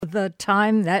the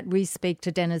time that we speak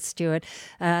to Dennis Stewart.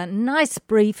 Nice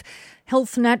brief,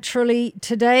 Health Naturally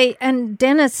today. And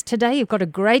Dennis, today you've got a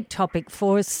great topic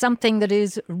for us, something that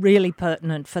is really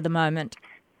pertinent for the moment.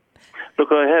 Look,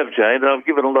 I have, Jane. I've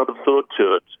given a lot of thought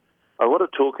to it. I want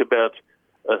to talk about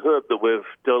a herb that we've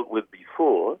dealt with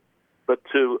before, but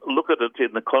to look at it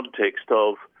in the context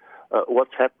of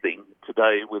what's happening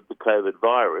today with the COVID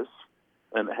virus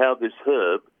and how this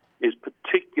herb is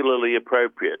particularly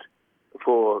appropriate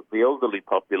for the elderly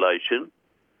population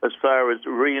as far as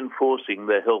reinforcing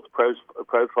their health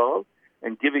profile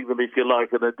and giving them, if you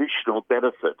like, an additional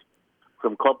benefit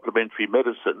from complementary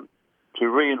medicine to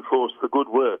reinforce the good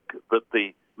work that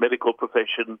the medical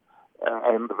profession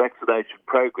and the vaccination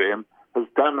program has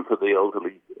done for the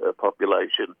elderly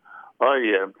population.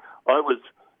 I was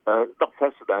not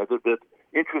fascinated, but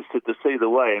interested to see the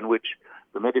way in which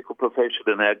the medical profession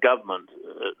and our government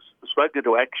spoke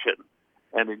into action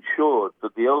and ensured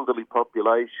that the elderly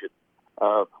population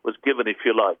was given, if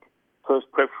you like,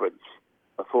 first preference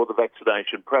for the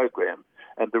vaccination program.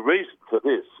 And the reason for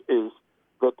this is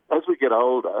that as we get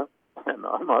older, and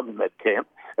I'm in that camp,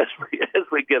 as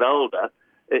we get older,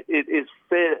 it is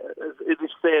fair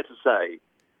to say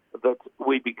that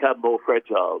we become more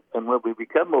fragile. And when we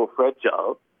become more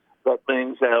fragile, that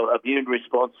means our immune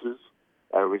responses,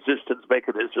 our resistance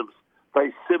mechanisms,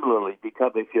 they similarly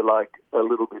become, if you like, a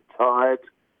little bit tired.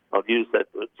 I've used that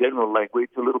general language,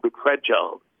 a little bit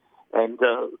fragile. And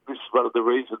this is one of the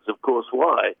reasons, of course,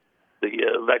 why the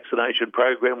vaccination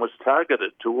program was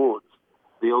targeted towards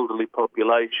the elderly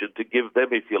population to give them,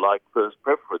 if you like, first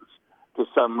preference to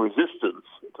some resistance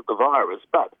to the virus.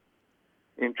 But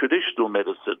in traditional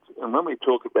medicine, and when we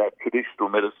talk about traditional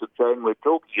medicine, Jane, we're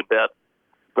talking about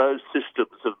those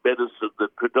systems of medicine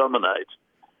that predominate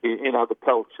in other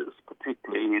cultures,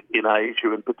 particularly in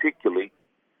Asia and particularly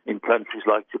in countries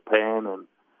like Japan and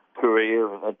Korea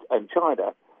and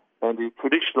China. And in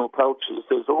traditional cultures,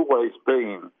 there's always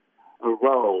been a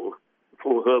role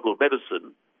for herbal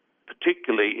medicine,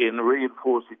 particularly in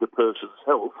reinforcing the person's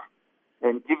health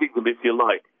and giving them, if you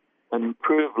like, an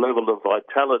improved level of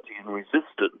vitality and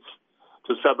resistance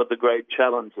to some of the great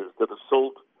challenges that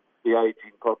assault the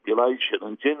ageing population.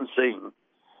 And ginseng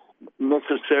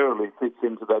necessarily fits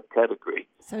into that category.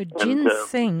 So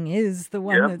ginseng is the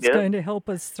one that's going to help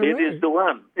us through. It is the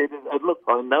one. And look,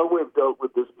 I know we've dealt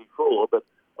with this before, but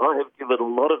I have given a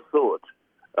lot of thought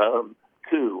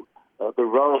to the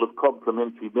role of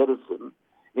complementary medicine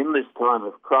in this time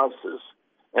of crisis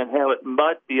and how it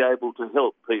might be able to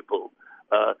help people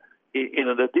in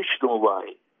an additional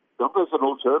way, not as an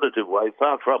alternative way,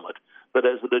 far from it, but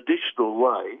as an additional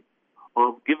way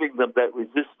of giving them that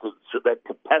resistance, that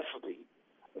capacity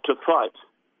to fight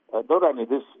not only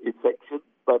this infection,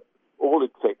 but all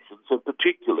infections, and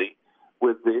particularly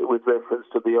with reference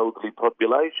to the elderly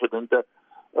population. And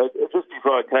just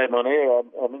before I came on air,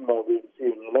 I'm in my room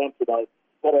here in London. I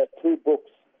got out two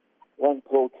books, one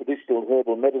called Traditional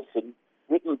Herbal Medicine,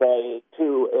 written by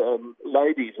two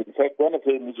ladies, in fact, one of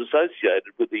whom was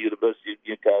associated with the University of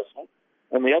Newcastle,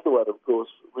 and the other one, of course,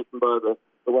 written by the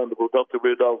wonderful Dr.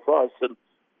 Rudolf Weiss. And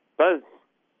both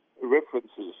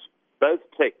references, both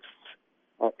texts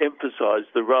emphasise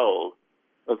the role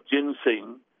of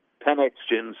ginseng, Panax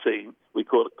ginseng, we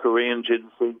call it Korean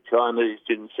ginseng, Chinese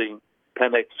ginseng,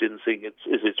 Panax ginseng is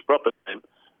its proper name.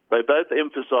 They both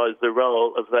emphasise the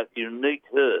role of that unique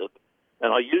herb,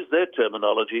 and I use their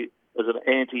terminology as an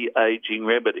anti-aging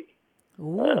remedy.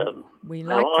 Ooh, we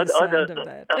like the sound of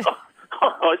that.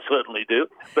 I certainly do,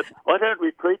 but I don't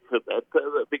retreat from that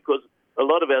because a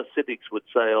lot of our cynics would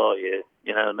say, oh, yeah,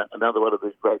 you know, another one of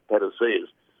these great panaceas.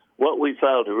 What we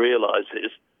fail to realise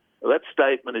is that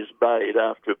statement is made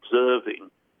after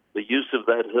observing the use of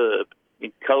that herb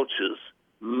in cultures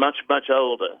much, much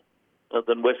older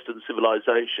than Western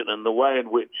civilization, and the way in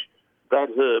which that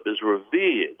herb is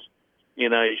revered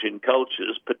in Asian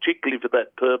cultures, particularly for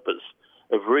that purpose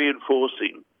of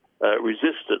reinforcing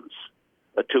resistance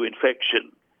to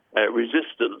infection,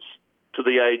 resistance to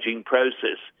the ageing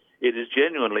process. It is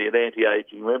genuinely an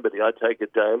anti-aging remedy. I take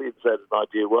it daily, and so does my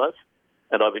dear wife.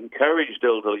 And I've encouraged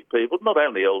elderly people, not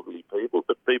only elderly people,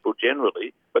 but people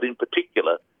generally, but in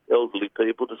particular elderly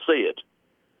people, to see it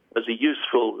as a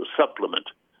useful supplement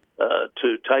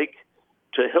to take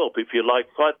to help, if you like,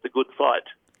 fight the good fight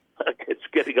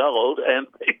against getting old and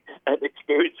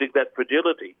experiencing that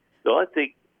fragility. So I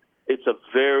think it's a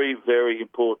very, very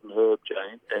important herb,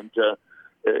 Jane. And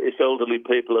if elderly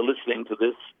people are listening to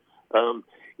this,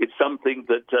 it's something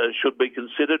that should be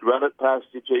considered. Run it past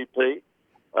your GP.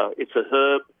 It's a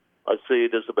herb. I see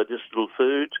it as a medicinal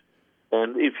food.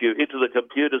 And if you're into the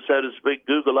computer, so to speak,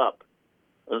 Google up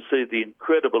and see the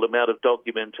incredible amount of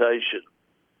documentation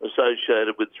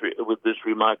associated with this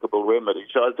remarkable remedy.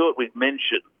 So I thought we'd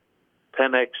mention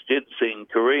Panax ginseng,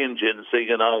 Korean ginseng,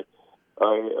 and I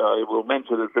will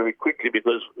mention it very quickly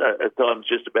because time's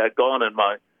just about gone in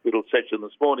my little session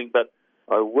this morning. But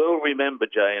I will remember,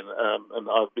 Jane, and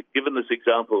I've been given this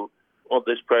example on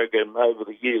this program over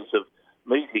the years of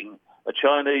meeting a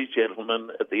Chinese gentleman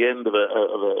at the end of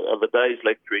a day's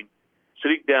lecturing,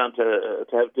 sitting down to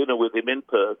have dinner with him in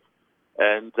Perth.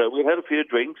 And we had a few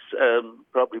drinks,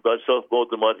 probably myself more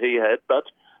than what he had, but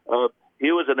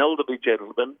he was an elderly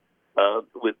gentleman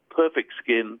with perfect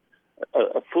skin,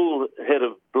 a full head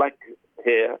of black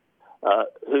hair,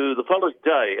 who the following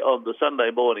day, on the Sunday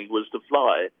morning, was to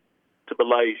fly to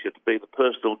Malaysia to be the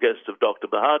personal guest of Dr.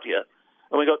 Mahathir.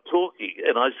 And we got talking,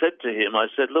 and I said to him,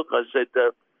 look,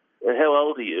 how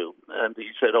old are you? And he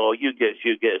said, oh, you guess.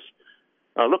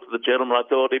 I looked at the gentleman, I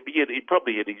thought he'd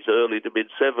probably in his early to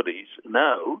mid-70s.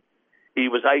 No, he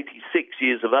was 86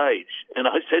 years of age. And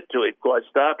I said to him, quite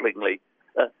startlingly,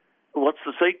 what's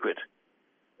the secret?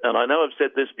 And I know I've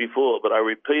said this before, but I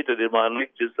repeat it in my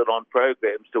lectures and on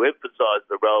programs to emphasise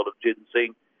the role of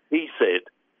ginseng. He said,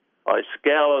 I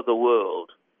scour the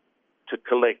world to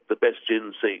collect the best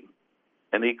ginseng.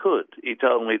 And he could. He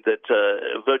told me that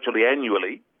virtually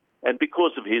annually, and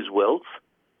because of his wealth,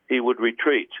 he would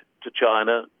retreat to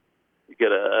China,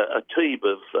 get a team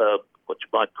of what you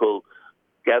might call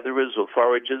gatherers or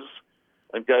foragers,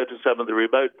 and go to some of the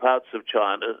remote parts of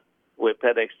China where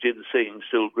Panax ginseng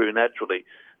still grew naturally,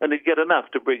 and he'd get enough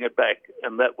to bring it back,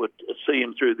 and that would see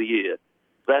him through the year.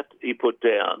 That he put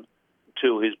down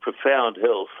to his profound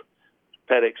health,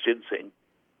 Panax ginseng.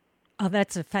 Oh,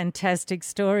 that's a fantastic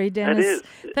story, Dennis.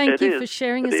 Thank you for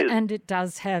sharing us, and it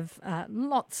does have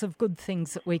lots of good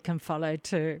things that we can follow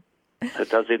too.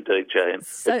 It does indeed, Jane.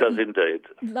 So it does indeed.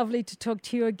 Lovely to talk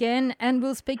to you again, and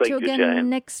we'll speak to you again Jane.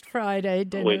 Next Friday,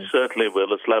 Dennis. We certainly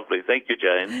will. It's lovely. Thank you,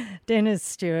 Jane. Dennis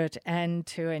Stewart and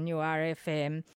 2NURFM.